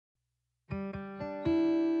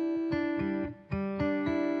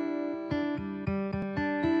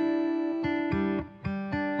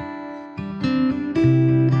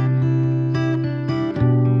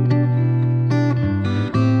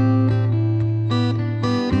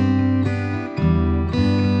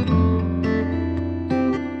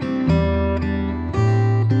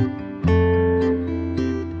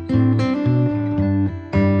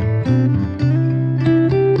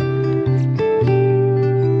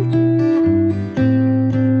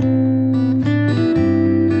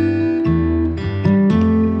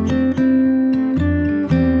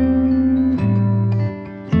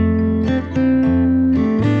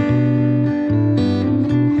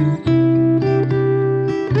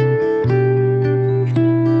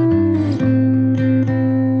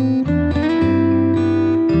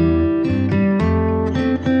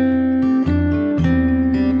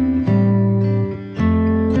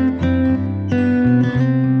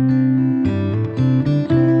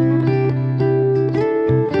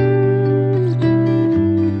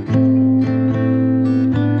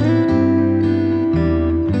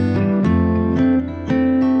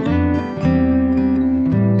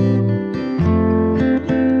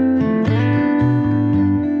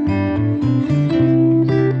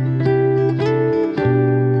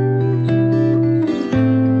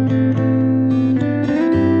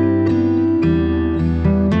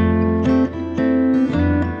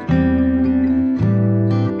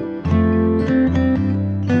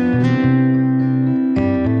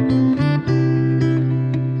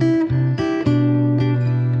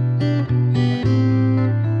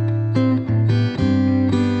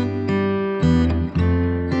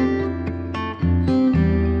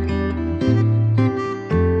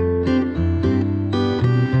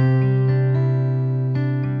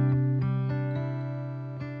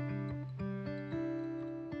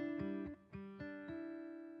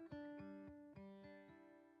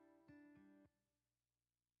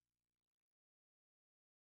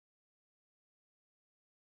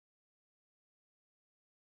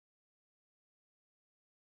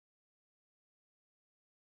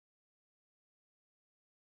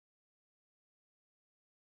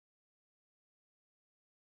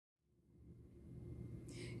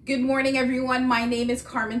Good morning, everyone. My name is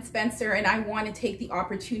Carmen Spencer, and I want to take the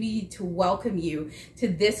opportunity to welcome you to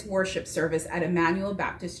this worship service at Emmanuel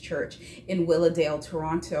Baptist Church in Willowdale,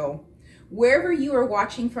 Toronto. Wherever you are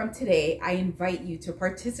watching from today, I invite you to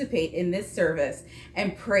participate in this service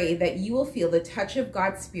and pray that you will feel the touch of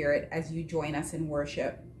God's Spirit as you join us in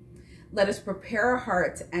worship. Let us prepare our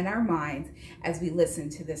hearts and our minds as we listen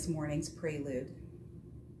to this morning's prelude.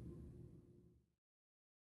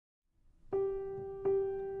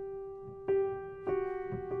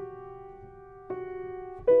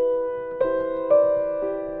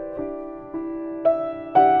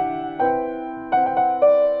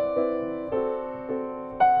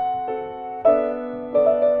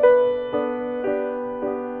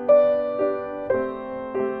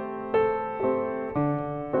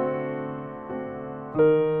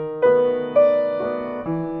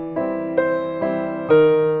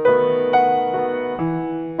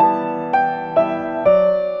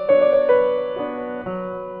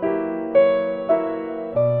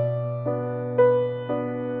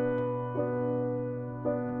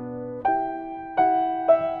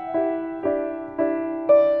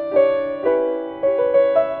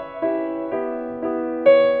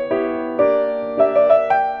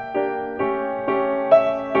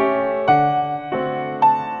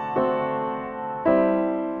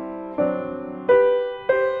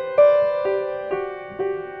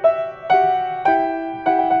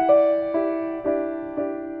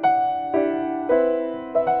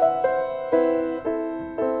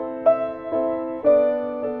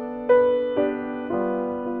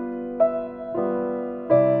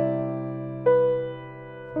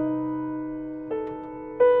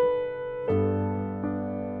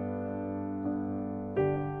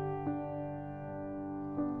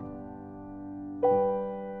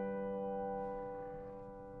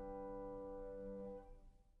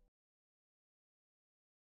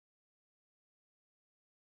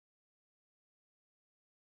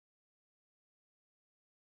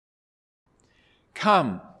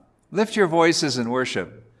 Come, lift your voices in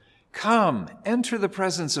worship. Come, enter the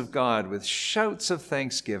presence of God with shouts of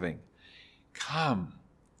thanksgiving. Come,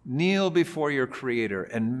 kneel before your Creator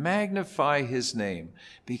and magnify his name,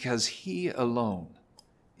 because he alone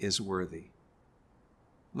is worthy.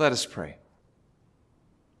 Let us pray.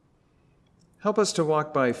 Help us to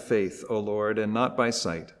walk by faith, O Lord, and not by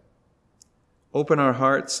sight. Open our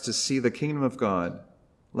hearts to see the kingdom of God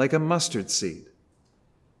like a mustard seed.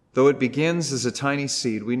 Though it begins as a tiny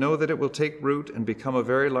seed, we know that it will take root and become a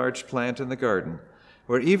very large plant in the garden,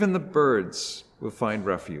 where even the birds will find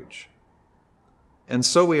refuge. And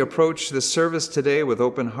so we approach this service today with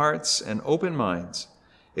open hearts and open minds,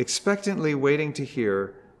 expectantly waiting to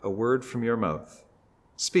hear a word from your mouth.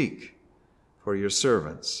 Speak, for your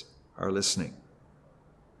servants are listening.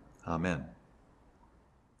 Amen.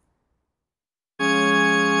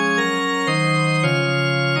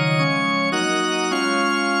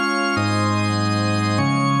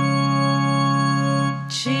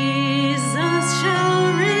 Jesus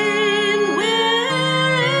shall reign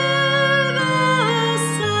where'er the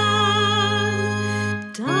sun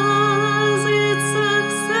does its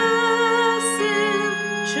successive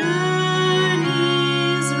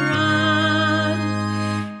journeys run.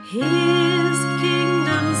 His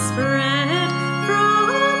kingdom spread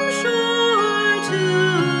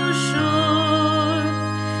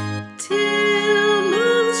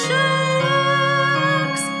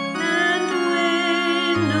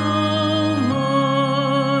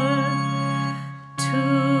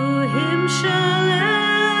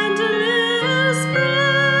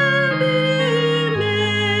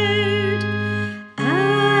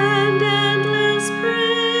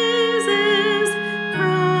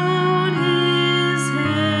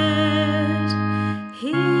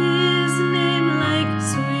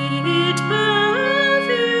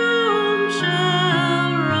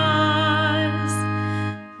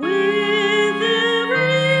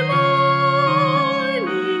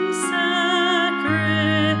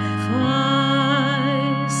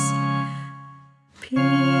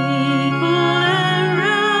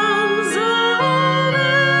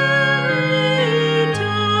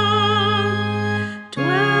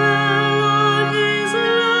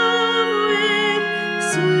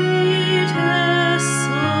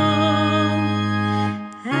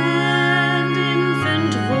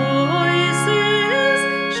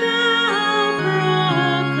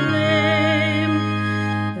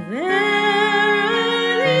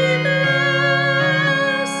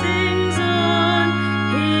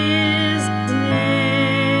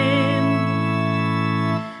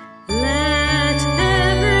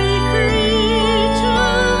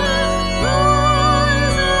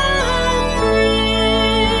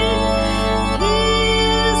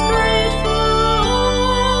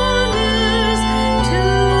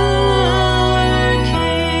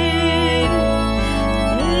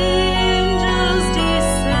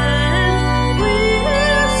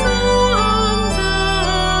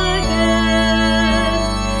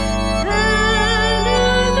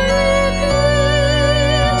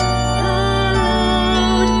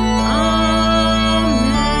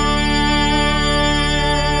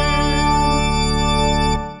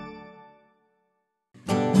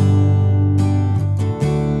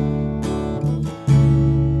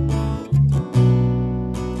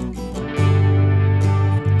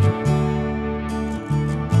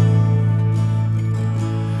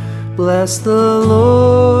Bless the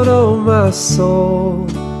Lord, oh my soul,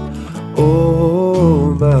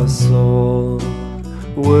 oh my soul.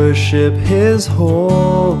 Worship His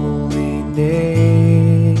holy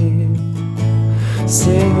name.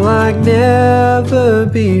 Sing like never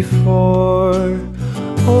before,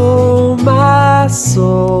 oh my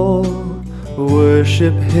soul.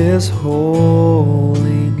 Worship His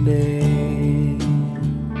holy name.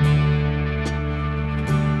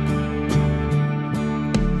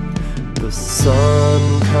 The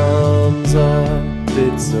sun comes up,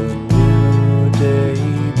 it's a new day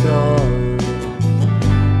dawning.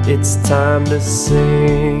 It's time to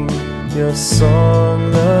sing your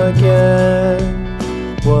song again.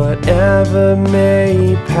 Whatever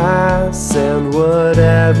may pass and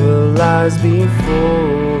whatever lies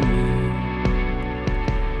before me,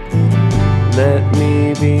 let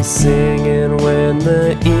me be singing when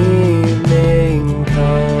the evening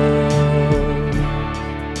comes.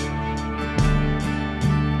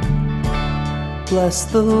 Bless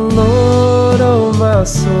the Lord, oh my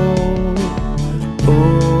soul,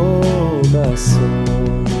 oh my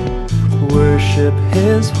soul. Worship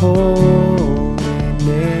His holy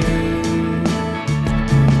name.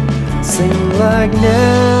 Sing like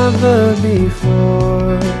never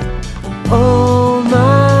before, oh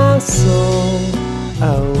my soul.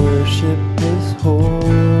 I worship His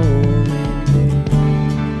holy name.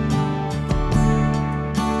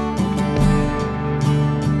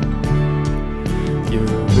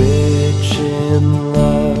 You're rich in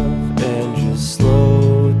love and you're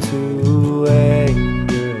slow to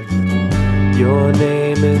anger. Your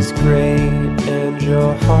name is great and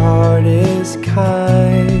your heart is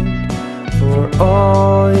kind. For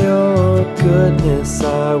all your goodness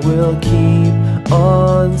I will keep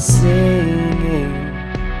on singing.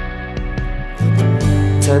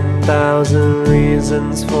 10,000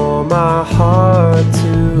 reasons for my heart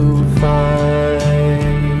to find.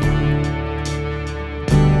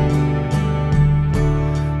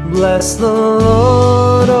 Bless the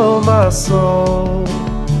Lord, oh my soul,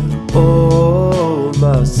 oh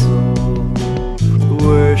my soul.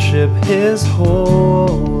 Worship His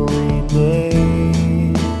holy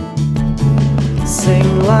name.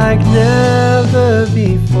 Sing like never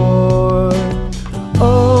before,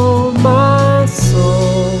 oh my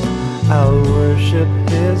soul. I'll worship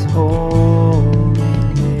His holy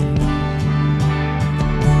name.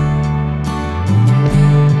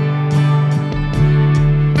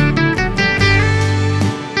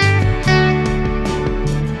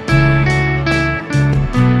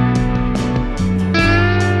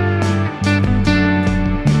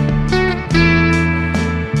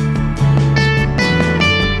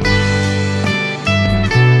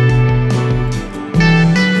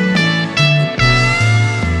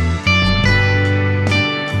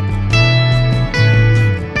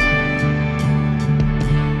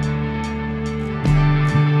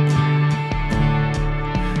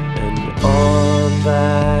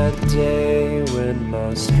 That day when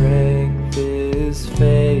my strength is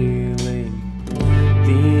failing,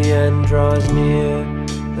 the end draws near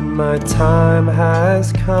and my time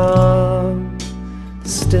has come.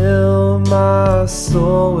 Still my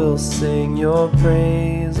soul will sing your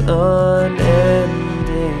praise unending.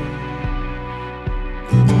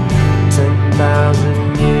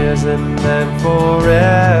 10,000 years and then forevermore.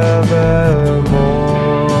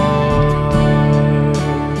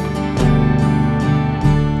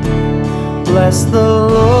 Bless the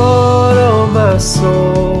Lord, oh my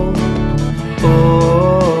soul,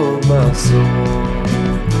 oh my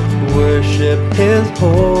soul. Worship His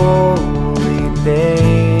holy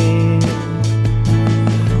name.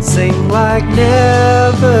 Sing like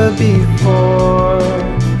never before,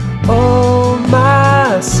 oh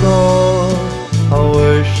my soul. I'll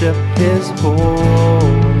worship His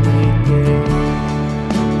holy name.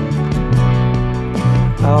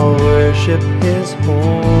 I'll worship His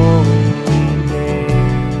holy name.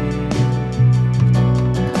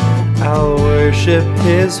 I'll worship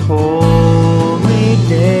His holy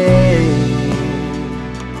name.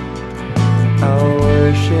 I'll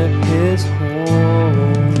worship His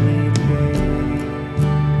holy name.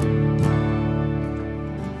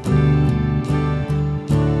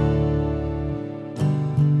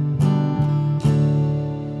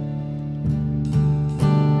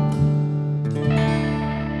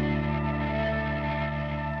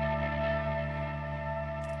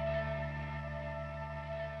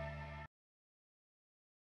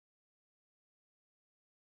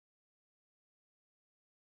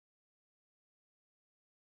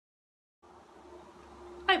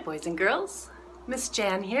 Hi boys and girls, Miss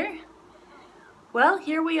Jan here. Well,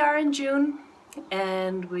 here we are in June,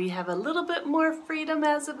 and we have a little bit more freedom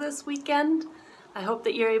as of this weekend. I hope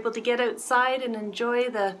that you're able to get outside and enjoy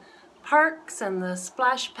the parks and the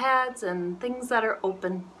splash pads and things that are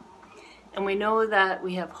open. And we know that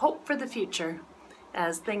we have hope for the future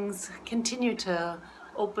as things continue to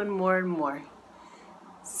open more and more.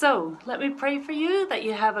 So let me pray for you that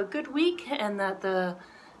you have a good week and that the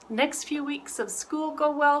next few weeks of school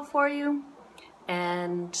go well for you.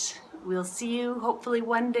 And we'll see you hopefully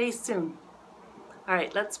one day soon. All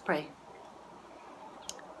right, let's pray.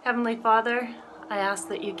 Heavenly Father, I ask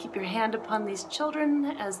that you keep your hand upon these children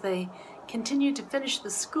as they continue to finish the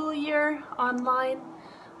school year online.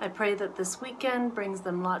 I pray that this weekend brings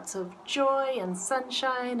them lots of joy and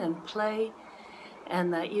sunshine and play,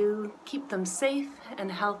 and that you keep them safe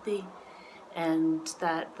and healthy, and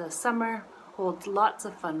that the summer holds lots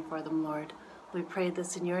of fun for them, Lord. We pray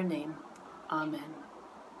this in your name. Amen.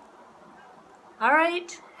 All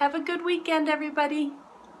right, have a good weekend, everybody.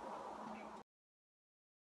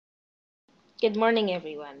 Good morning,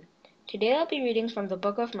 everyone. Today I'll be reading from the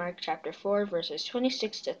book of Mark, chapter 4, verses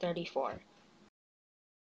 26 to 34.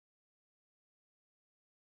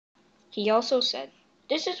 He also said,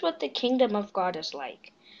 "This is what the kingdom of God is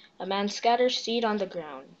like. A man scatters seed on the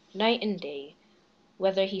ground, night and day,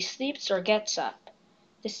 whether he sleeps or gets up.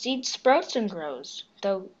 The seed sprouts and grows,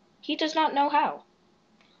 though he does not know how.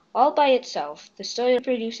 All by itself, the soil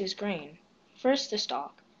produces grain, first the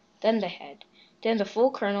stalk, then the head, then the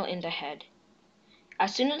full kernel in the head.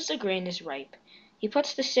 As soon as the grain is ripe, he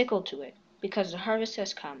puts the sickle to it, because the harvest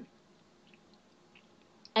has come."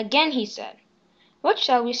 Again he said, "What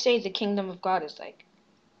shall we say the kingdom of God is like?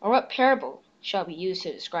 Or what parable shall we use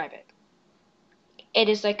to describe it? It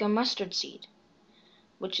is like a mustard seed,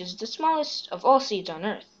 which is the smallest of all seeds on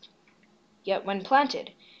earth. Yet when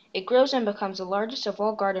planted, it grows and becomes the largest of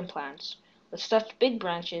all garden plants, with such big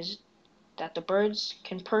branches that the birds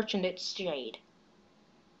can perch in its shade."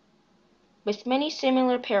 With many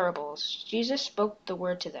similar parables, Jesus spoke the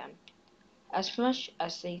word to them, as much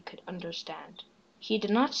as they could understand. He did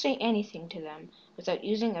not say anything to them without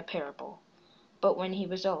using a parable, but when he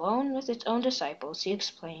was alone with his own disciples, he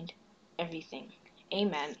explained everything.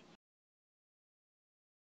 Amen.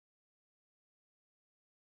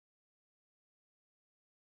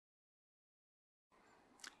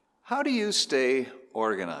 How do you stay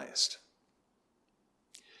organized?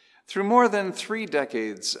 Through more than 3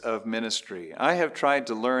 decades of ministry, I have tried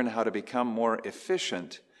to learn how to become more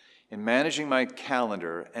efficient in managing my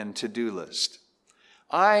calendar and to-do list.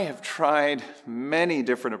 I have tried many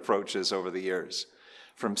different approaches over the years,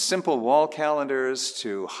 from simple wall calendars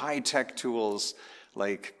to high-tech tools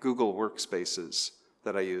like Google Workspaces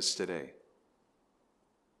that I use today.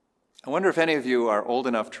 I wonder if any of you are old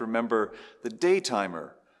enough to remember the day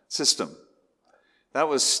timer system. That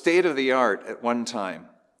was state-of-the-art at one time.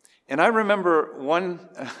 And I remember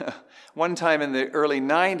one time in the early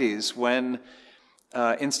 90s when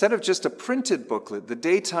instead of just a printed booklet, the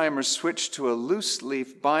day timer switched to a loose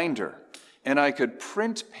leaf binder, and I could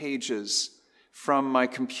print pages from my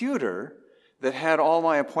computer that had all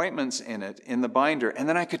my appointments in it in the binder, and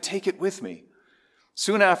then I could take it with me.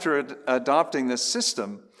 Soon after adopting this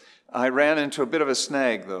system, I ran into a bit of a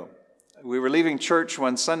snag, though. We were leaving church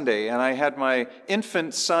one Sunday, and I had my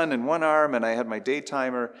infant son in one arm, and I had my day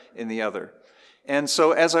timer in the other. And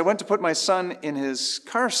so as I went to put my son in his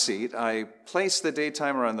car seat, I placed the day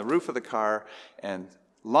timer on the roof of the car and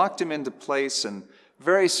locked him into place, and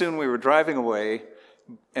very soon we were driving away,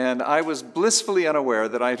 and I was blissfully unaware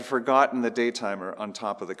that I had forgotten the day timer on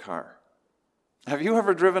top of the car. Have you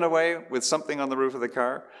ever driven away with something on the roof of the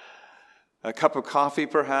car? A cup of coffee,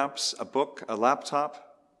 perhaps, a book, a laptop?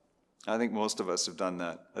 I think most of us have done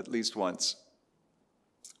that at least once.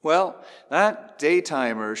 Well, that day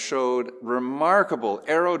timer showed remarkable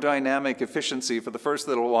aerodynamic efficiency for the first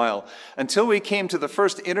little while, until we came to the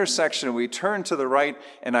first intersection. We turned to the right,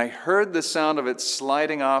 and I heard the sound of it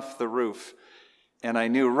sliding off the roof, and I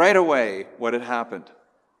knew right away what had happened.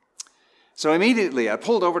 So immediately I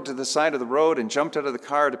pulled over to the side of the road and jumped out of the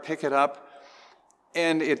car to pick it up,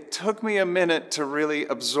 and it took me a minute to really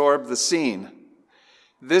absorb the scene.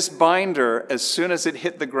 This binder, as soon as it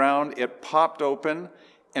hit the ground, it popped open,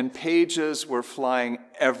 and pages were flying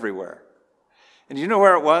everywhere. And you know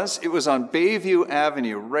where it was? It was on Bayview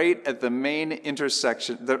Avenue, right at the main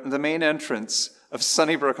intersection, the main entrance of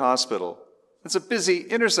Sunnybrook Hospital. It's a busy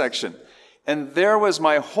intersection. And there was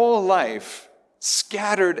my whole life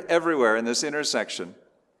scattered everywhere in this intersection.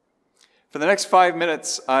 For the next 5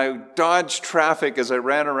 minutes, I dodged traffic as I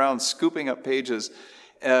ran around scooping up pages,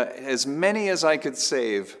 as many as I could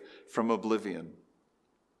save from oblivion.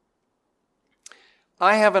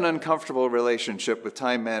 I have an uncomfortable relationship with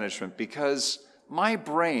time management because my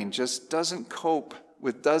brain just doesn't cope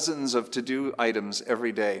with dozens of to-do items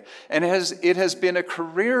every day. And it has been a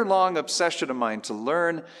career-long obsession of mine to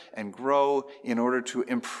learn and grow in order to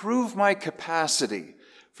improve my capacity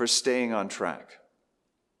for staying on track.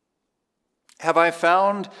 Have I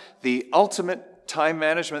found the ultimate time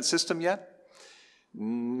management system yet?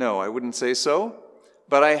 No, I wouldn't say so.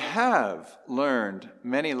 But I have learned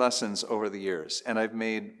many lessons over the years, and I've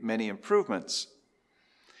made many improvements.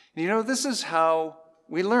 You know, this is how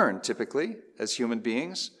we learn typically as human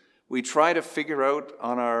beings. We try to figure out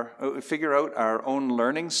our own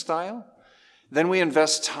learning style. Then we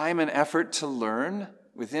invest time and effort to learn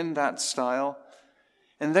within that style.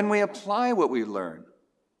 And then we apply what we learn,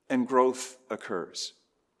 and growth occurs.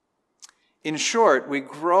 In short, we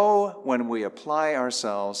grow when we apply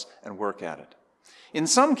ourselves and work at it. In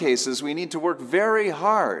some cases, we need to work very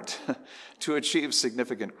hard to achieve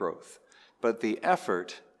significant growth, but the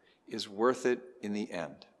effort is worth it in the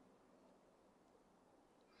end.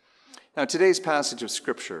 Now, today's passage of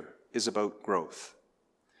Scripture is about growth.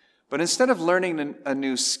 But instead of learning a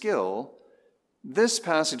new skill, this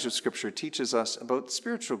passage of Scripture teaches us about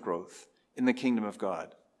spiritual growth in the kingdom of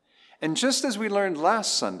God. And just as we learned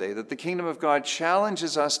last Sunday that the kingdom of God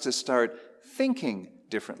challenges us to start thinking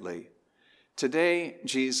differently, today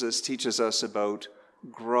Jesus teaches us about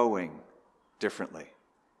growing differently.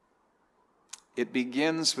 It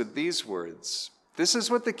begins with these words: "This is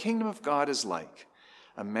what the kingdom of God is like.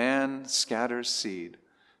 A man scatters seed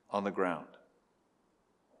on the ground."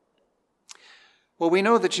 Well, we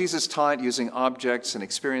know that Jesus taught using objects and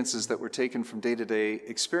experiences that were taken from day-to-day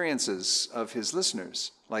experiences of his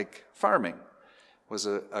listeners, like farming was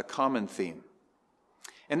a common theme.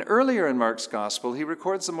 And earlier in Mark's gospel, he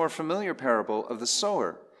records the more familiar parable of the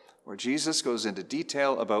sower, where Jesus goes into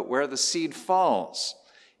detail about where the seed falls,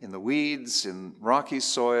 in the weeds, in rocky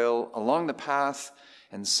soil, along the path,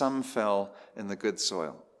 and some fell in the good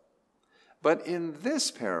soil. But in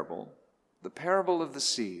this parable, the parable of the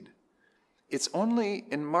seed, it's only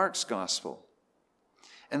in Mark's gospel.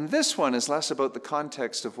 And this one is less about the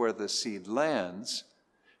context of where the seed lands,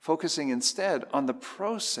 focusing instead on the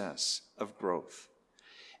process of growth.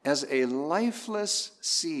 As a lifeless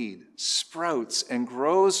seed sprouts and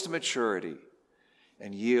grows to maturity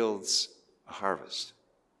and yields a harvest.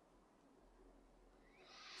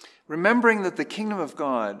 Remembering that the kingdom of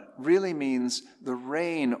God really means the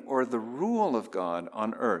reign or the rule of God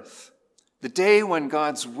on earth. The day when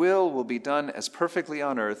God's will be done as perfectly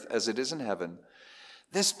on earth as it is in heaven.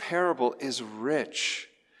 This parable is rich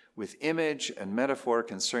with image and metaphor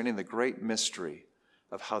concerning the great mystery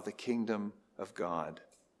of how the kingdom of God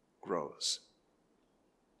grows.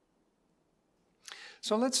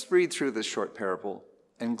 So let's read through this short parable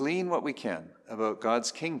and glean what we can about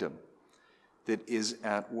God's kingdom that is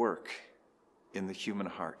at work in the human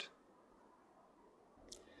heart.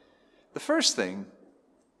 The first thing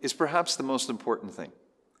is perhaps the most important thing.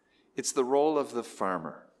 It's the role of the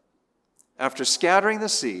farmer. After scattering the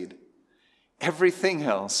seed, everything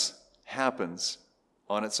else happens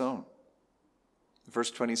on its own.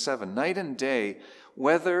 Verse 27, "Night and day,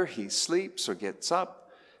 whether he sleeps or gets up,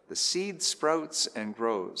 the seed sprouts and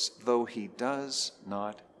grows, though he does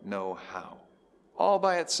not know how. All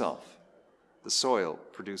by itself, the soil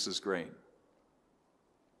produces grain."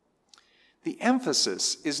 The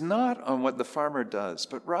emphasis is not on what the farmer does,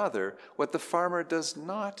 but rather what the farmer does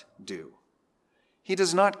not do. He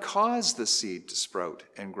does not cause the seed to sprout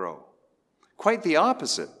and grow. Quite the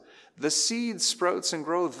opposite. The seed sprouts and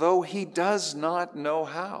grows, though he does not know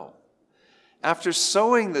how. After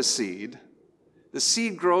sowing the seed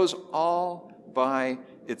grows all by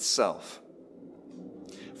itself.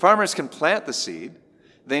 Farmers can plant the seed.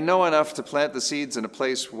 They know enough to plant the seeds in a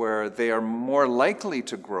place where they are more likely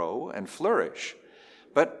to grow and flourish.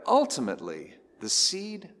 But ultimately, the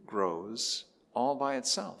seed grows all by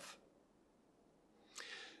itself.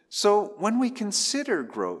 So when we consider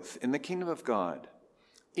growth in the kingdom of God,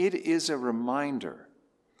 it is a reminder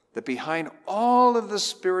that behind all of the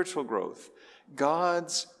spiritual growth,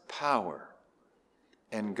 God's power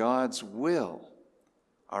and God's will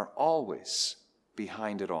are always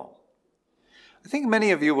behind it all. I think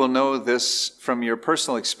many of you will know this from your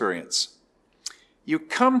personal experience. You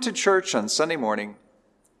come to church on Sunday morning,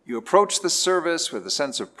 you approach the service with a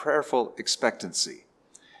sense of prayerful expectancy.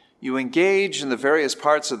 You engage in the various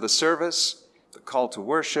parts of the service, the call to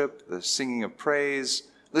worship, the singing of praise,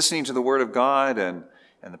 listening to the Word of God and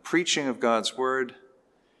the preaching of God's Word,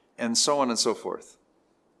 and so on and so forth.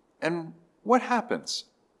 And what happens?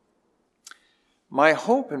 My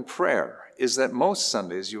hope and prayer is that most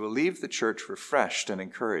Sundays you will leave the church refreshed and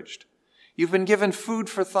encouraged. You've been given food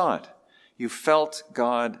for thought. You felt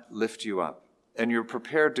God lift you up, and you're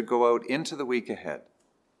prepared to go out into the week ahead.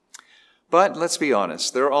 But let's be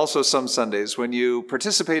honest, there are also some Sundays when you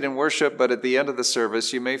participate in worship, but at the end of the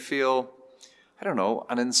service you may feel,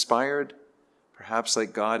 uninspired, perhaps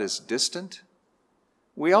like God is distant.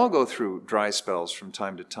 We all go through dry spells from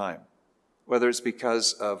time to time, whether it's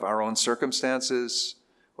because of our own circumstances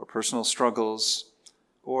or personal struggles,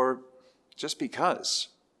 or just because.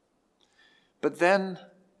 But then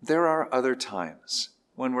there are other times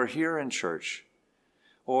when we're here in church,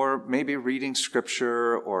 or maybe reading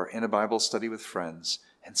scripture or in a Bible study with friends,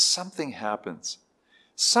 and something happens.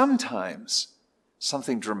 Sometimes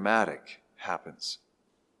something dramatic happens.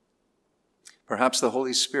 Perhaps the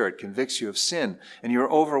Holy Spirit convicts you of sin, and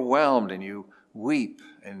you're overwhelmed and you weep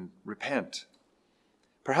and repent.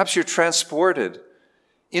 Perhaps you're transported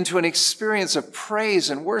into an experience of praise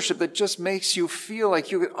and worship that just makes you feel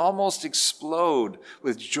like you could almost explode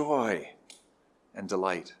with joy and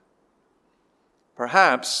delight.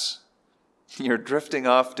 Perhaps you're drifting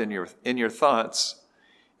off in your thoughts,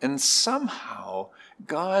 and somehow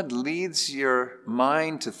God leads your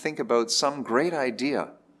mind to think about some great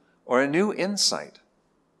idea or a new insight.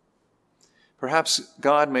 Perhaps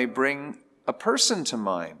God may bring a person to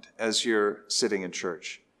mind as you're sitting in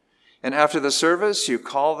church. And after the service, you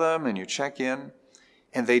call them and you check in,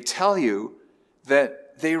 and they tell you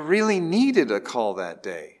that they really needed a call that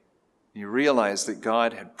day. You realize that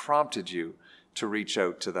God had prompted you to reach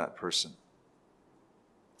out to that person.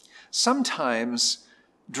 Sometimes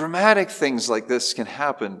dramatic things like this can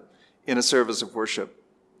happen in a service of worship.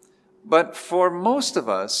 But for most of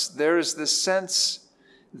us, there is this sense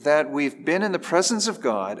that we've been in the presence of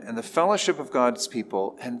God and the fellowship of God's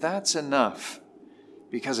people, and that's enough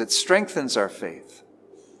because it strengthens our faith.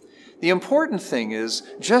 The important thing is,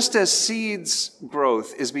 just as seeds'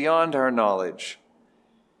 growth is beyond our knowledge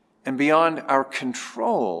and beyond our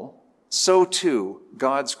control, so too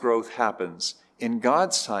God's growth happens in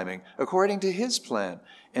God's timing according to His plan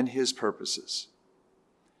and His purposes.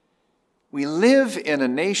 We live in a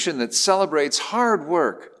nation that celebrates hard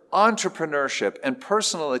work, entrepreneurship, and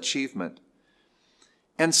personal achievement.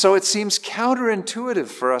 And so it seems counterintuitive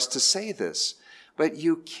for us to say this, but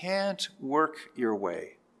you can't work your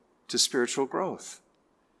way to spiritual growth.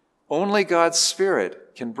 Only God's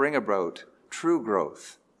Spirit can bring about true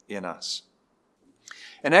growth in us.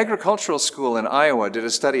 An agricultural school in Iowa did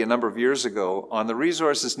a study a number of years ago on the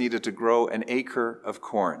resources needed to grow an acre of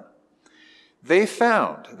corn. They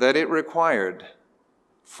found that it required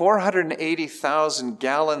 480,000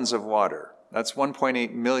 gallons of water, that's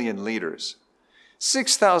 1.8 million liters,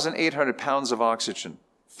 6,800 pounds of oxygen,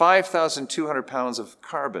 5,200 pounds of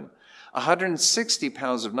carbon, 160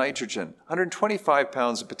 pounds of nitrogen, 125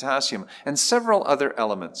 pounds of potassium, and several other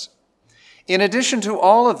elements. In addition to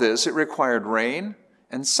all of this, it required rain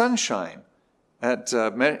and sunshine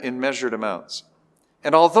in measured amounts.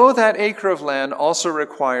 And although that acre of land also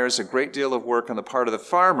requires a great deal of work on the part of the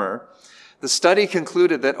farmer, the study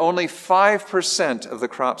concluded that only 5% of the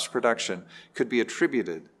crop's production could be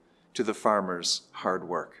attributed to the farmer's hard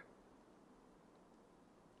work.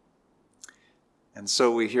 And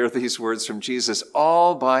so we hear these words from Jesus,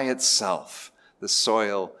 all by itself, the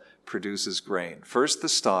soil produces grain. First the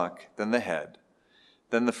stalk, then the head,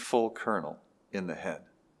 then the full kernel in the head.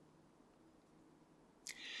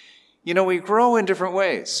 You know, we grow in different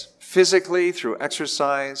ways, physically through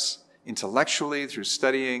exercise, intellectually through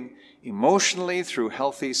studying, emotionally through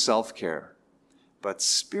healthy self-care. But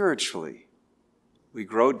spiritually, we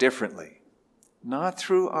grow differently, not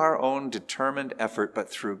through our own determined effort, but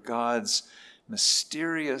through God's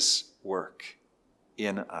mysterious work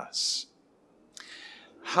in us.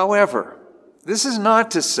 However, this is not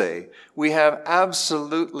to say we have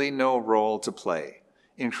absolutely no role to play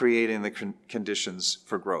in creating the conditions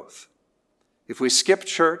for growth. If we skip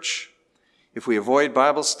church, if we avoid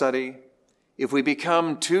Bible study, if we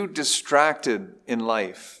become too distracted in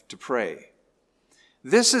life to pray,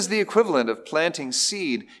 this is the equivalent of planting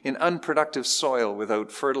seed in unproductive soil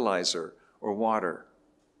without fertilizer or water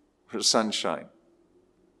or sunshine.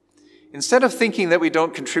 Instead of thinking that we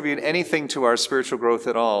don't contribute anything to our spiritual growth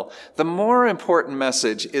at all, the more important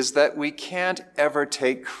message is that we can't ever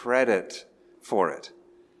take credit for it.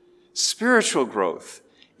 Spiritual growth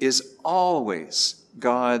is always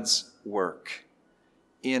God's work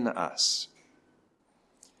in us.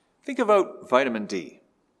 Think about vitamin D.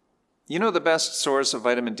 You know, the best source of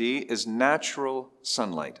vitamin D is natural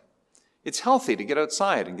sunlight. It's healthy to get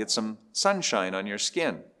outside and get some sunshine on your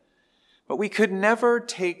skin. But we could never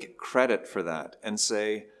take credit for that and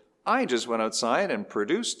say, I just went outside and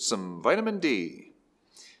produced some vitamin D.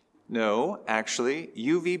 No, actually,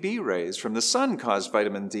 UVB rays from the sun caused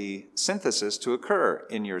vitamin D synthesis to occur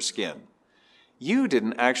in your skin. You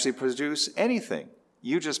didn't actually produce anything.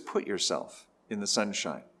 You just put yourself in the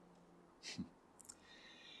sunshine.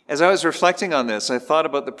 As I was reflecting on this, I thought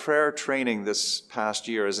about the prayer training this past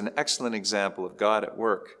year as an excellent example of God at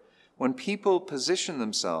work when people position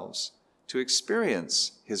themselves to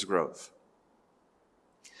experience his growth.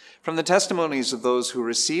 From the testimonies of those who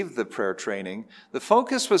received the prayer training, the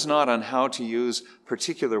focus was not on how to use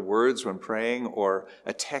particular words when praying or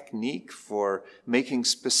a technique for making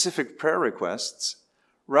specific prayer requests.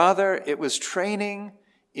 Rather, it was training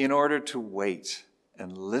in order to wait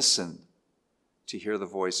and listen to hear the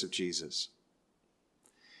voice of Jesus.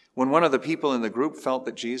 When one of the people in the group felt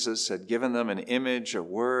that Jesus had given them an image, a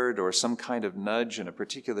word, or some kind of nudge in a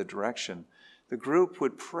particular direction, the group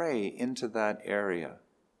would pray into that area.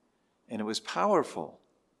 And it was powerful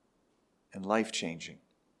and life-changing.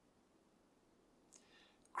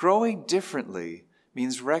 Growing differently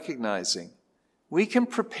means recognizing we can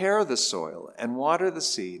prepare the soil and water the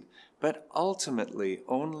seed, but ultimately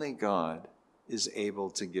only God is able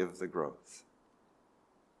to give the growth.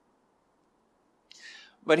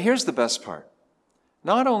 But here's the best part.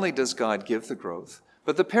 Not only does God give the growth,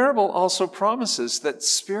 but the parable also promises that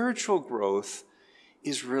spiritual growth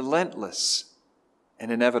is relentless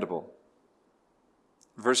and inevitable.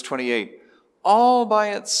 Verse 28, all by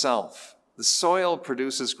itself, the soil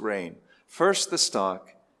produces grain, first the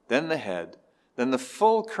stalk, then the head, then the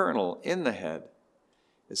full kernel in the head.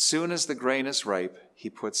 As soon as the grain is ripe, he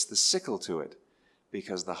puts the sickle to it,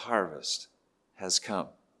 because the harvest has come.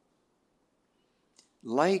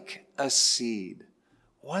 Like a seed,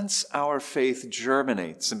 once our faith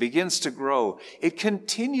germinates and begins to grow, it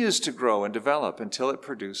continues to grow and develop until it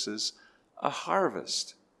produces a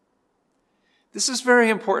harvest. This is very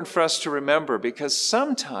important for us to remember because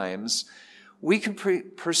sometimes we can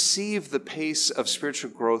perceive the pace of spiritual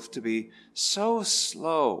growth to be so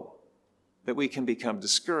slow that we can become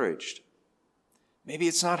discouraged. Maybe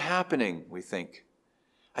it's not happening, we think.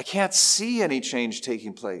 I can't see any change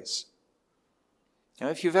taking place. Now,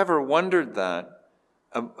 if you've ever wondered that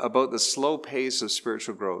about the slow pace of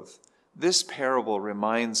spiritual growth, this parable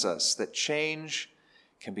reminds us that change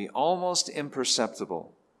can be almost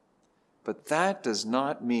imperceptible. But that does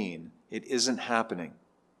not mean it isn't happening.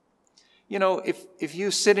 You know, if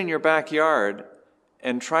you sit in your backyard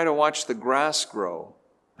and try to watch the grass grow,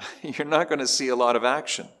 you're not going to see a lot of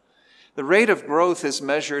action. The rate of growth is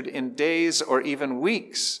measured in days or even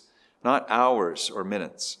weeks, not hours or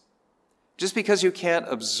minutes. Just because you can't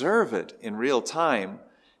observe it in real time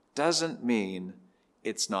doesn't mean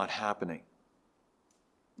it's not happening.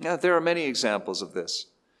 Now, there are many examples of this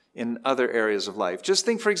in other areas of life. Just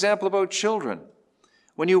think, for example, about children.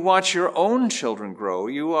 When you watch your own children grow,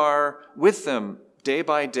 you are with them day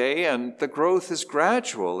by day, and the growth is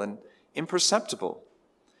gradual and imperceptible.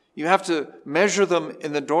 You have to measure them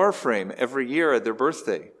in the door frame every year at their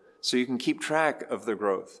birthday so you can keep track of their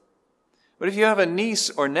growth. But if you have a niece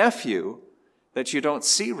or nephew that you don't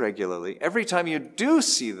see regularly, every time you do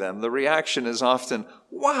see them, the reaction is often,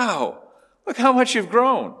 wow, look how much you've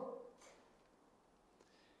grown.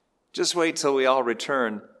 Just wait till we all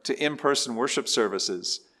return to in-person worship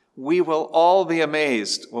services. We will all be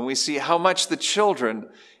amazed when we see how much the children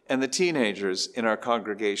and the teenagers in our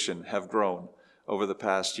congregation have grown over the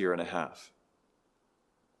past year and a half.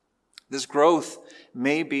 This growth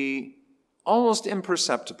may be almost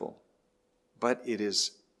imperceptible, but it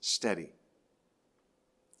is steady.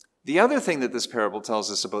 The other thing that this parable tells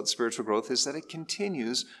us about spiritual growth is that it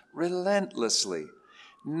continues relentlessly,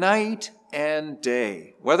 night and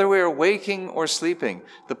day. Whether we are waking or sleeping,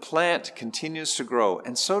 the plant continues to grow,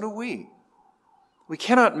 and so do we. We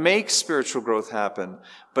cannot make spiritual growth happen,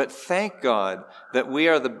 but thank God that we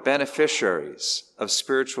are the beneficiaries of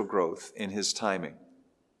spiritual growth in His timing.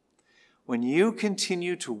 When you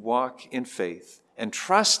continue to walk in faith and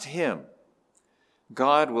trust Him,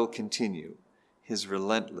 God will continue His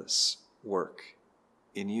relentless work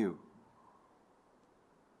in you.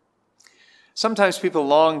 Sometimes people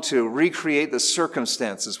long to recreate the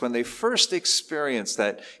circumstances when they first experience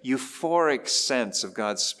that euphoric sense of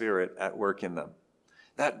God's Spirit at work in them.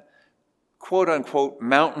 That quote-unquote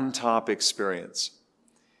mountaintop experience.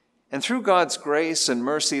 And through God's grace and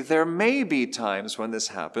mercy, there may be times when this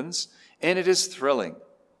happens, and it is thrilling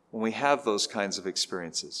when we have those kinds of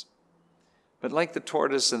experiences. But like the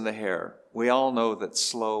tortoise and the hare, we all know that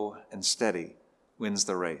slow and steady wins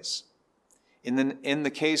the race. In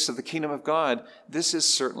the case of the kingdom of God, this is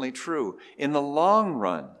certainly true. In the long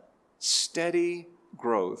run, steady,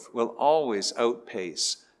 growth will always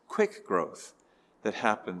outpace quick growth that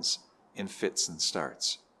happens in fits and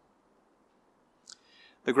starts.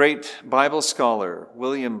 The great Bible scholar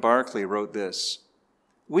William Barclay wrote this: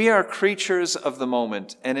 "We are creatures of the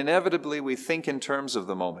moment, and inevitably we think in terms of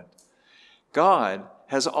the moment. God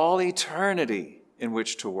has all eternity in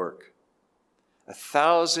which to work.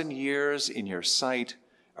 1,000 years in your sight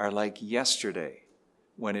are like yesterday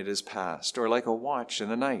when it is past, or like a watch in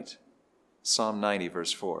the night." Psalm 90,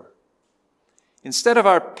 verse 4. Instead of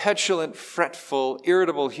our petulant, fretful,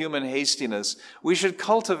 irritable human hastiness, we should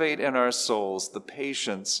cultivate in our souls the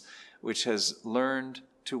patience which has learned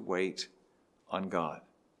to wait on God.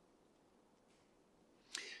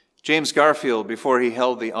 James Garfield, before he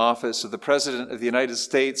held the office of the President of the United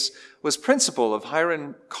States, was principal of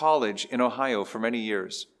Hiram College in Ohio for many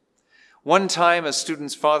years. One time, a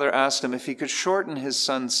student's father asked him if he could shorten his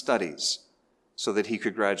son's studies so that he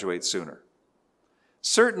could graduate sooner.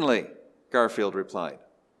 "Certainly," Garfield replied,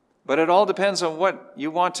 "but it all depends on what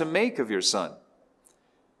you want to make of your son.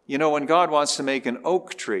 You know, when God wants to make an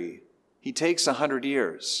oak tree, he takes 100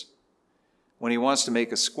 years. When he wants to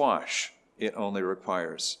make a squash, it only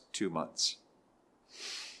requires 2 months."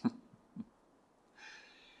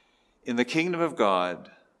 In the kingdom of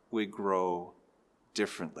God, we grow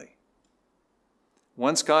differently.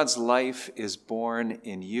 Once God's life is born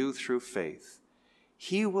in you through faith,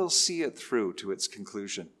 he will see it through to its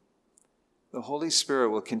conclusion. The Holy Spirit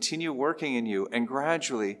will continue working in you, and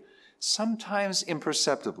gradually, sometimes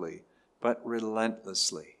imperceptibly, but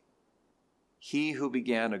relentlessly, he who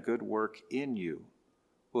began a good work in you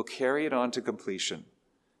will carry it on to completion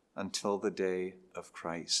until the day of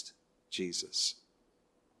Christ Jesus.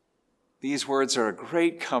 These words are a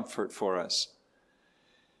great comfort for us,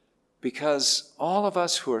 because all of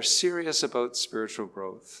us who are serious about spiritual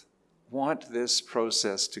growth want this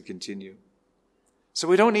process to continue. So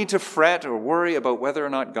we don't need to fret or worry about whether or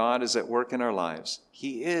not God is at work in our lives.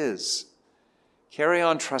 He is. Carry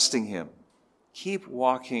on trusting him. Keep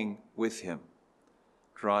walking with him.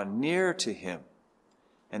 Draw near to him.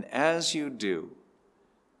 And as you do,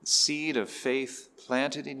 the seed of faith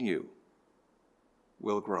planted in you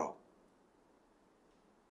will grow.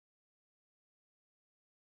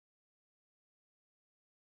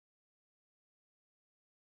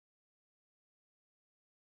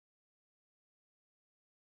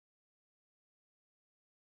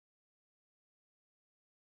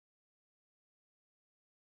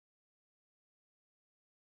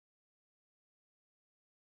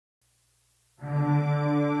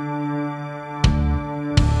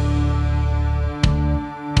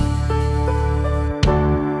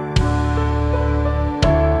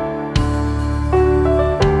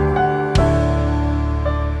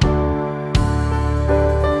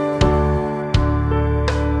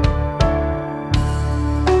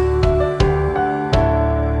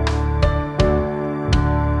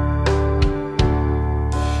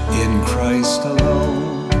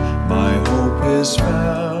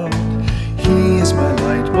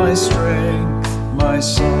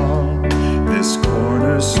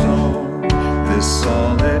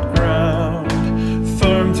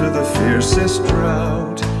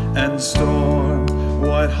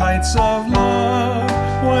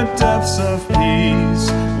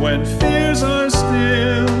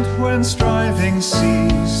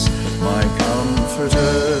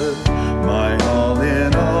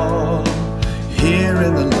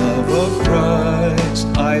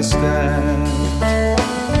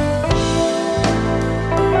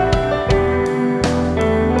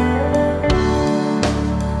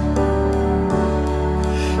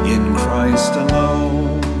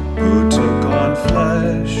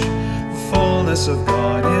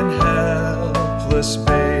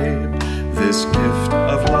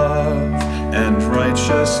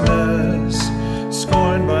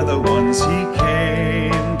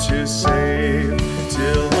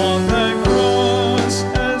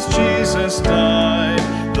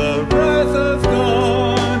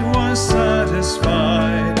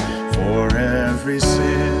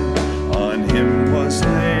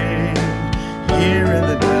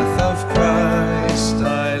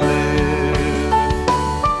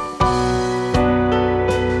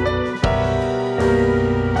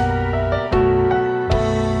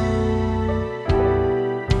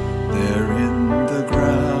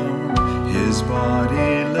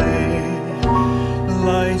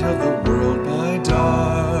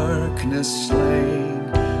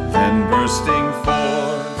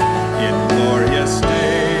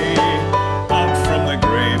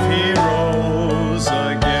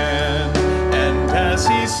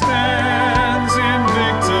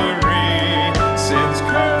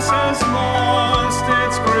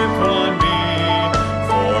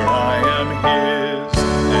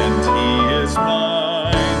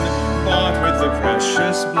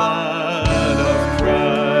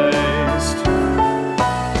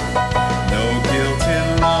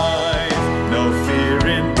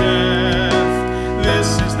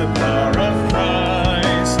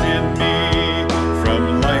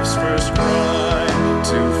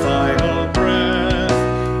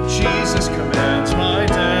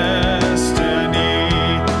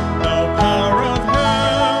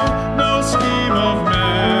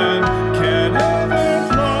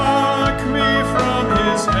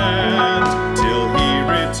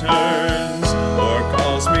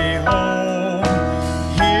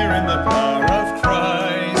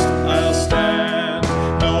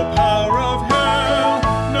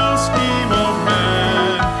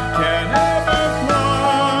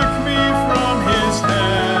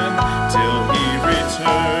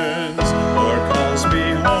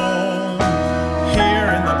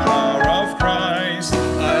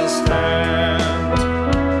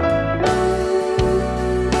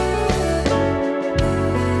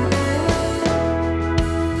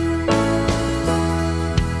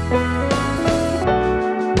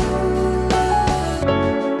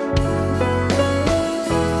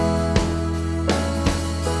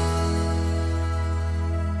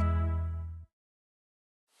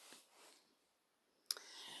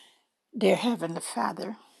 Dear Heavenly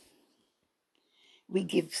Father, we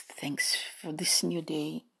give thanks for this new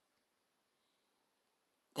day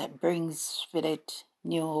that brings with it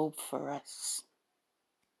new hope for us.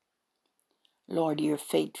 Lord, you're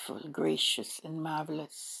faithful, gracious, and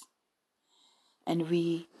marvelous, and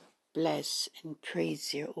we bless and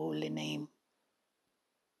praise your holy name.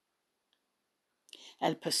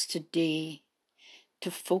 Help us today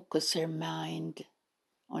to focus our mind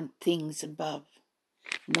on things above,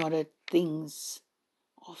 not on things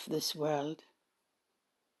of this world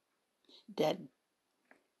that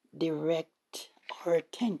direct our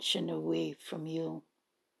attention away from you.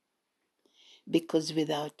 Because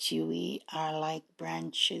without you, we are like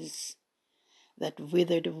branches that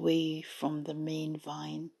withered away from the main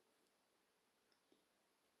vine.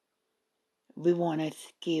 We want to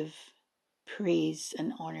give praise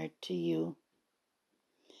and honor to you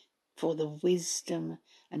for the wisdom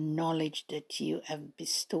and knowledge that you have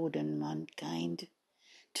bestowed on mankind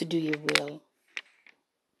to do your will.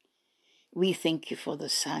 We thank you for the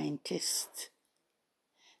scientists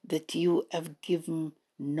that you have given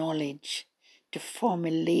knowledge to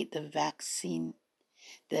formulate the vaccine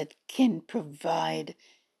that can provide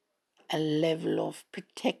a level of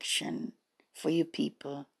protection for your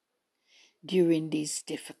people during these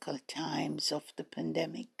difficult times of the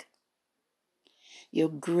pandemic. Your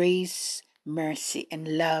grace, mercy,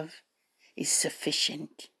 and love is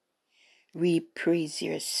sufficient. We praise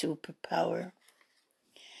your superpower.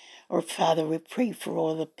 Our Father, we pray for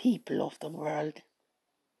all the people of the world.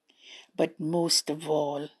 But most of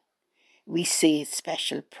all, we say a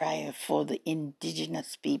special prayer for the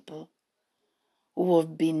indigenous people who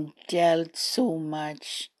have been dealt so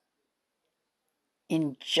much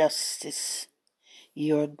injustice.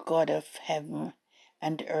 You're God of heaven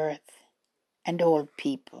and earth and all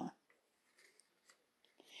people.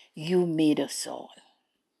 You made us all.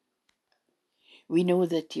 We know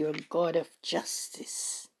that you're God of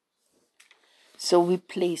justice. So we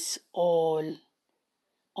place all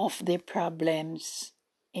of their problems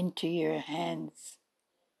into your hands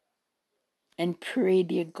and pray,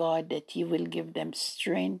 dear God, that you will give them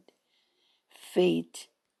strength, faith,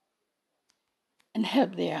 and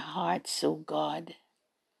help their hearts, oh God,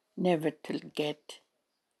 never to get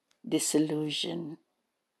disillusioned.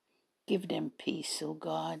 Give them peace, oh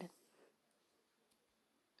God.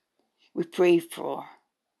 We pray for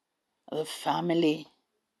the family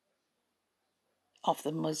of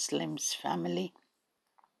the Muslims family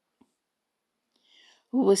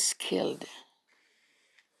who was killed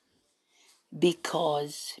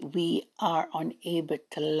because we are unable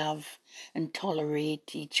to love and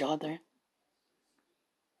tolerate each other.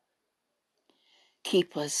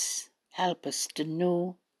 Keep us, help us to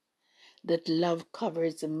know that love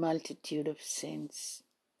covers a multitude of sins.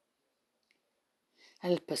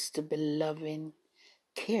 Help us to be loving,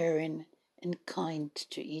 caring, and kind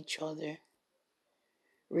to each other,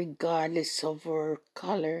 regardless of our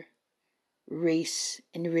color, race,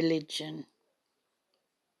 and religion.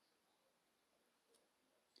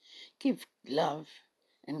 Give love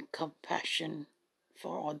and compassion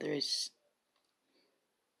for others.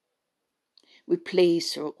 We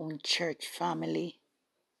place our own church family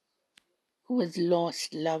who has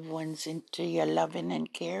lost loved ones into your loving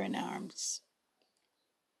and caring arms.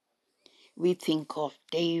 We think of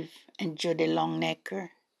Dave and Judy Longnecker,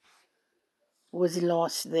 who has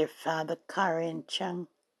lost their father, Karen Chung,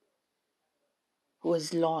 who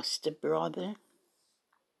has lost a brother,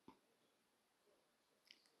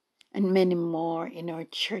 and many more in our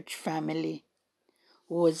church family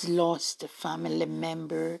who has lost a family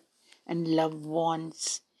member and loved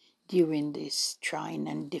ones during this trying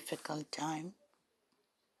and difficult time.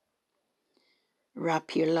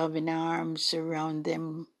 Wrap your loving arms around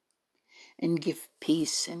them and give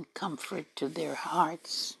peace and comfort to their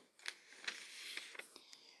hearts.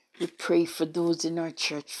 We pray for those in our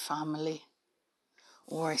church family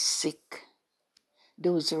who are sick,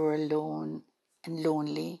 those who are alone and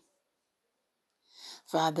lonely.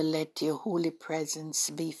 Father, let your holy presence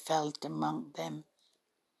be felt among them.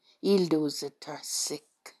 Heal those that are sick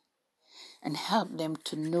and help them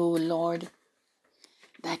to know, Lord,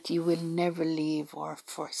 that you will never leave or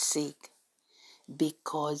forsake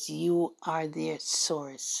because you are their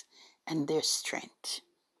source and their strength.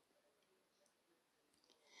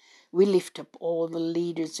 We lift up all the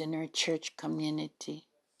leaders in our church community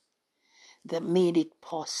that made it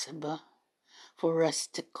possible for us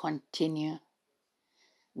to continue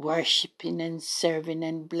worshiping and serving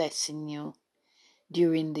and blessing you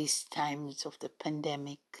during these times of the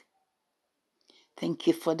pandemic. Thank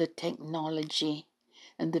you for the technology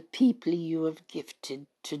and the people you have gifted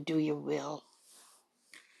to do your will.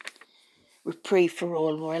 We pray for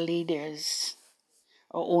all our leaders,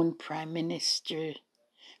 our own Prime Minister,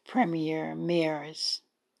 Premier, mayors.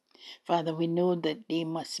 Father, we know that they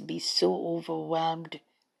must be so overwhelmed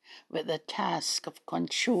with the task of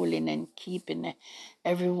controlling and keeping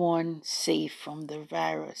everyone safe from the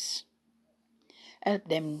virus. Help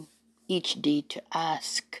them each day to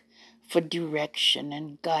ask for direction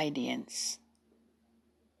and guidance,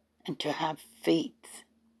 and to have faith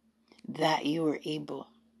that you are able.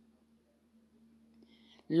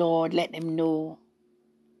 Lord, let them know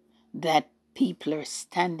that people are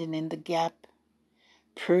standing in the gap,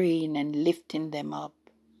 praying and lifting them up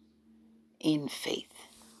in faith.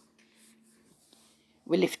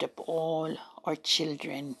 We lift up all our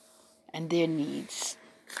children and their needs.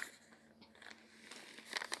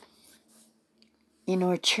 In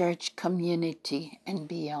our church community and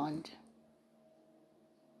beyond.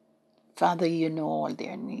 Father, you know all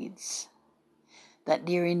their needs, that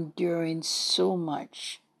they're enduring so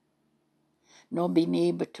much, not being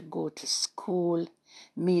able to go to school,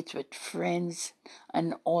 meet with friends,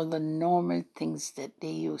 and all the normal things that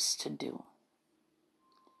they used to do.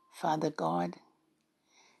 Father God,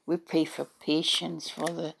 we pray for patience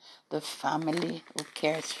for the family who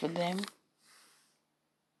cares for them,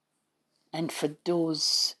 and for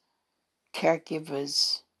those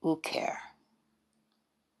caregivers who care.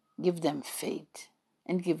 Give them faith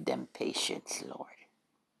and give them patience, Lord,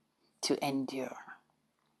 to endure.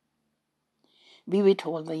 Be with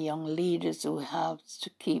all the young leaders who have to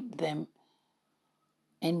keep them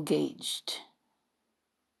engaged.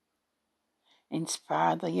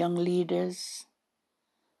 Inspire the young leaders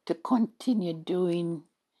to continue doing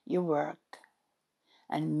your work,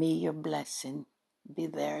 and may your blessing be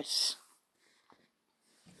theirs.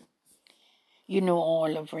 You know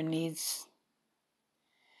all of our needs,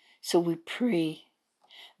 so we pray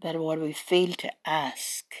that what we fail to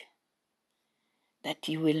ask, that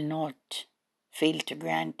you will not fail to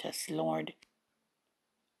grant us, Lord.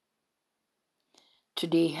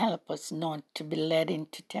 Today, help us not to be led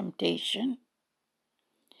into temptation,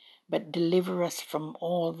 but deliver us from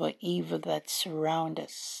all the evil that surround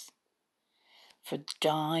us. For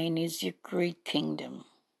thine is your great kingdom,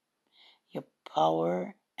 your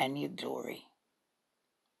power and your glory.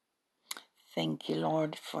 Thank you,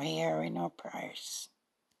 Lord, for hearing our prayers.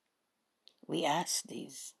 We ask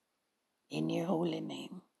these in your holy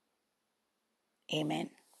name. Amen.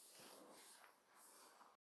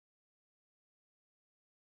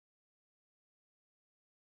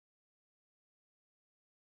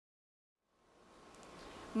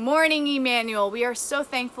 Morning, Emmanuel. We are so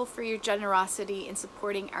thankful for your generosity in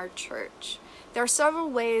supporting our church. There are several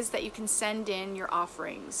ways that you can send in your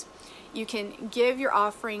offerings. You can give your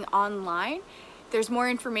offering online. There's more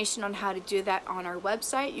information on how to do that on our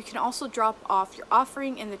website. You can also drop off your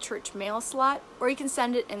offering in the church mail slot, or you can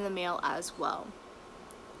send it in the mail as well.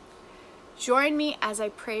 Join me as I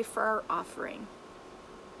pray for our offering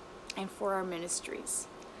and for our ministries.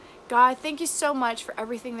 God, thank you so much for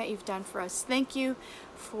everything that you've done for us. Thank you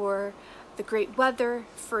for the great weather,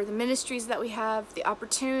 for the ministries that we have, the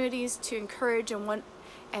opportunities to encourage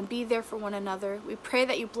and be there for one another. We pray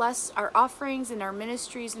that you bless our offerings and our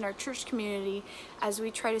ministries and our church community as we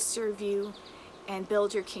try to serve you and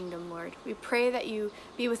build your kingdom, Lord. We pray that you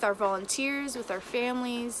be with our volunteers, with our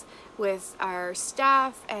families, with our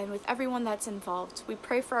staff, and with everyone that's involved. We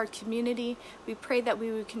pray for our community. We pray that we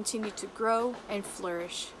would continue to grow and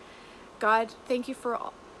flourish. God, thank you for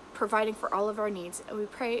providing for all of our needs, and we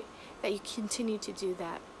pray that you continue to do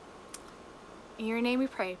that. In your name we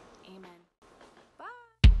pray. Amen.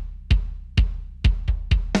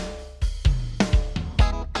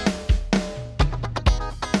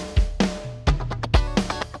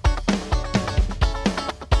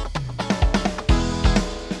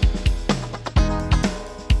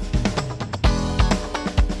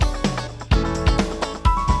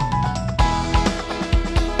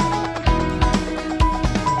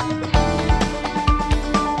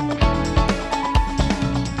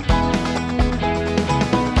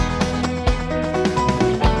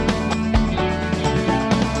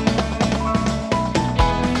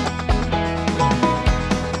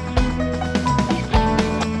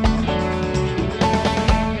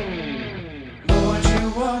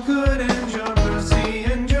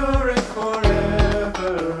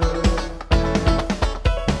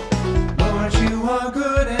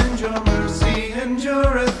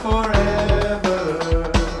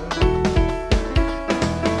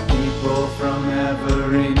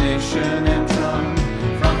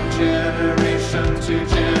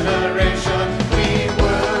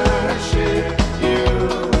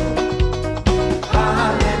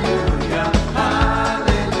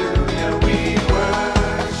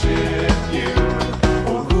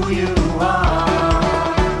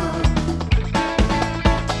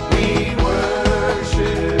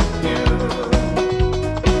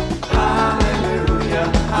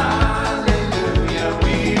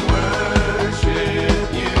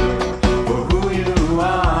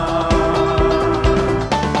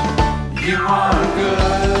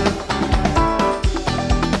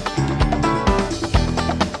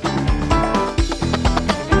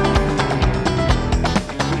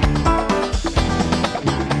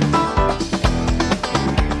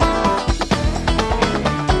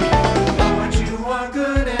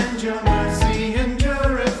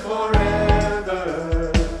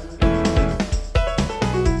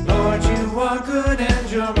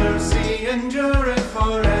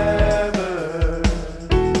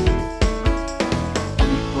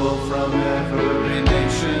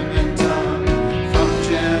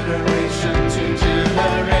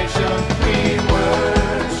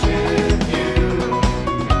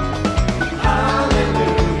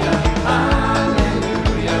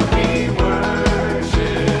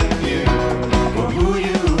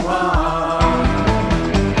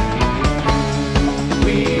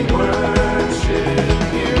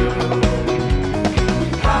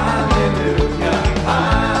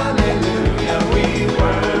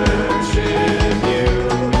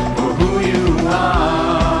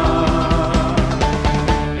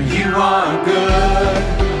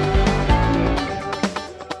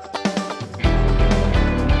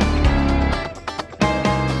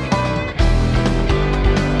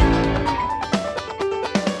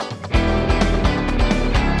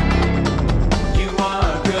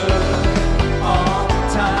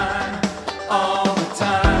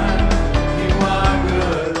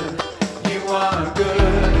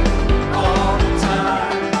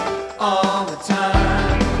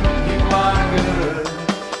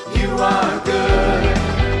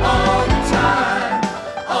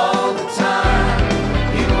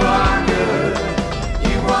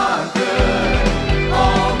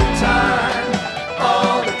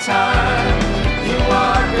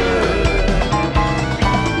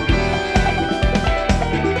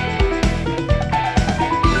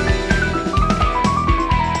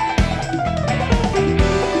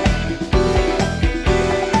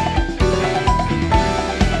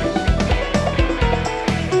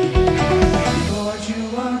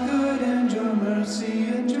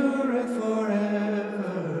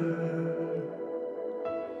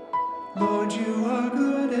 Lord, you are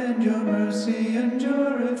good and your mercy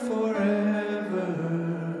endureth forever.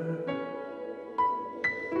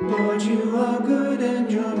 Lord, you are good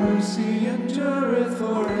and your mercy endureth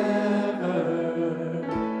forever.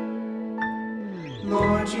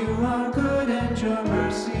 Lord, you are good and your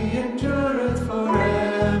mercy endureth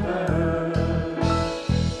forever.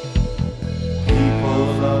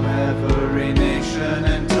 People from every nation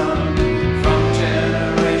and tongue, from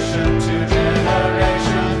generation to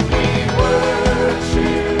generation, we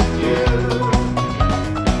worship you.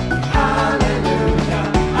 Hallelujah,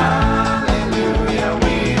 hallelujah,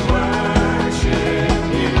 we worship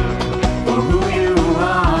you for who you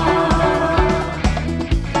are.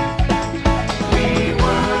 We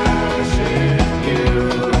worship you.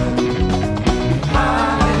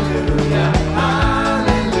 Hallelujah,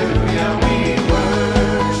 hallelujah, we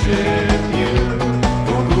worship you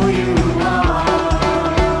for who you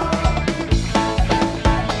are.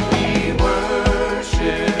 We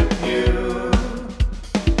worship you.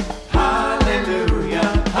 Hallelujah,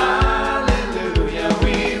 hallelujah,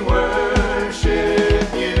 we worship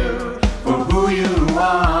you for who you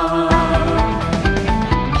are.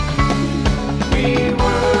 We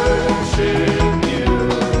worship you.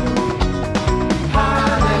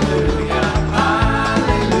 Hallelujah,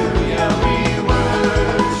 hallelujah, we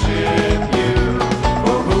worship you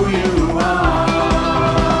for who you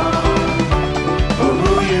are. For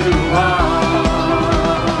who you are.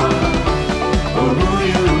 For who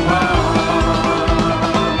you are.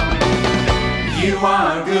 You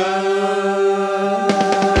are good.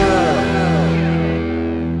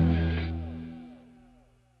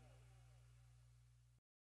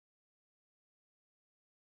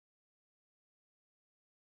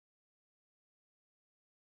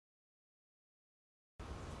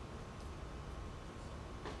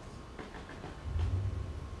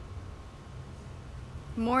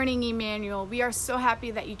 Morning, Emmanuel. We are so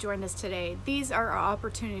happy that you joined us today. These are our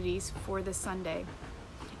opportunities for this Sunday.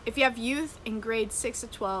 If you have youth in grades 6 to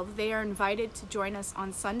 12, they are invited to join us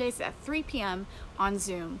on Sundays at 3 p.m. on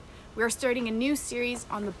Zoom. We are starting a new series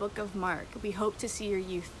on the book of Mark. We hope to see your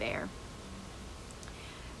youth there.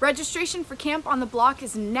 Registration for Camp on the Block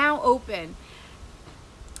is now open.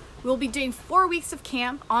 We'll be doing 4 weeks of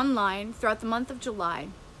camp online throughout the month of July,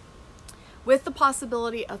 with the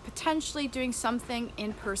possibility of potentially doing something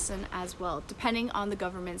in person as well, depending on the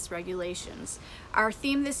government's regulations. Our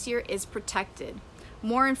theme this year is Protected.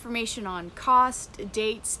 More information on cost,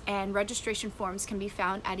 dates, and registration forms can be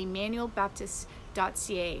found at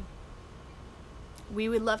emmanuelbaptist.ca. We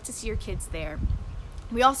would love to see your kids there.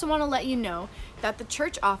 We also want to let you know that the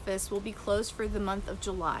church office will be closed for the month of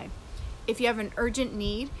July. If you have an urgent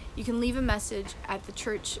need, you can leave a message at the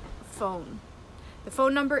church phone. The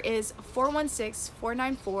phone number is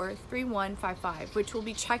 416-494-3155, which will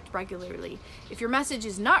be checked regularly. If your message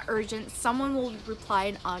is not urgent, someone will reply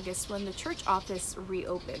in August when the church office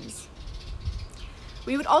reopens.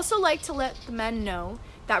 We would also like to let the men know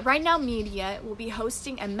that Right Now Media will be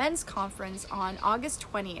hosting a men's conference on August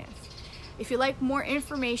 20th. If you'd like more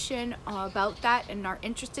information about that and are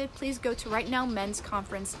interested, please go to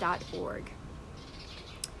rightnowmensconference.org.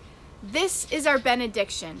 This is our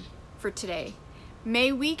benediction for today.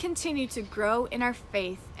 May we continue to grow in our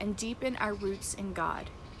faith and deepen our roots in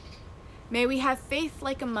God. May we have faith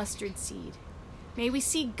like a mustard seed. May we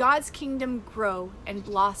see God's kingdom grow and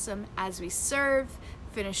blossom as we serve,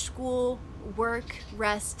 finish school, work,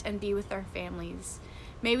 rest, and be with our families.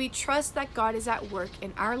 May we trust that God is at work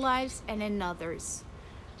in our lives and in others.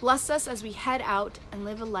 Bless us as we head out and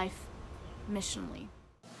live a life missionally.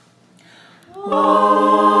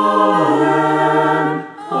 Amen.